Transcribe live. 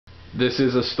This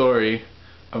is a story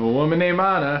of a woman named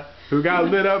Anna who got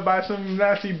lit up by some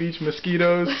nasty beach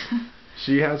mosquitoes.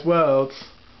 She has welts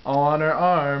all on her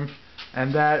arm,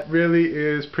 and that really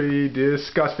is pretty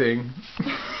disgusting.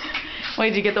 Wait,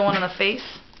 did you get the one on the face?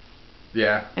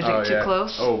 Yeah. Is it too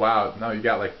close? Oh wow, no, you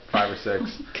got like 5 or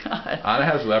 6. God. Anna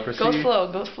has leprosy. Go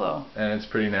slow, go slow. And it's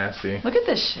pretty nasty. Look at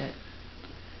this shit.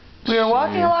 We were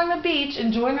walking along the beach,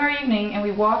 enjoying our evening, and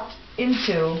we walked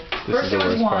into. First there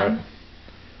was one.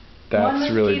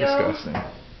 That's really disgusting.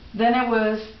 Then it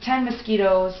was 10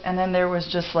 mosquitoes, and then there was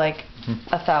just like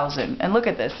 1,000. And look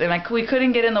at this. And we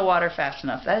couldn't get in the water fast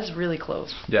enough. That is really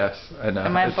close. Yes, I know.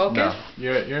 Am I in focus?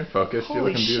 No, you're in focus. Holy you're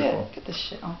looking beautiful. Shit. Look at this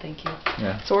shit. Oh, thank you.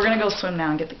 Yeah. So we're going to go swim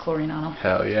now and get the chlorine on them.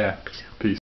 Hell yeah. Peace.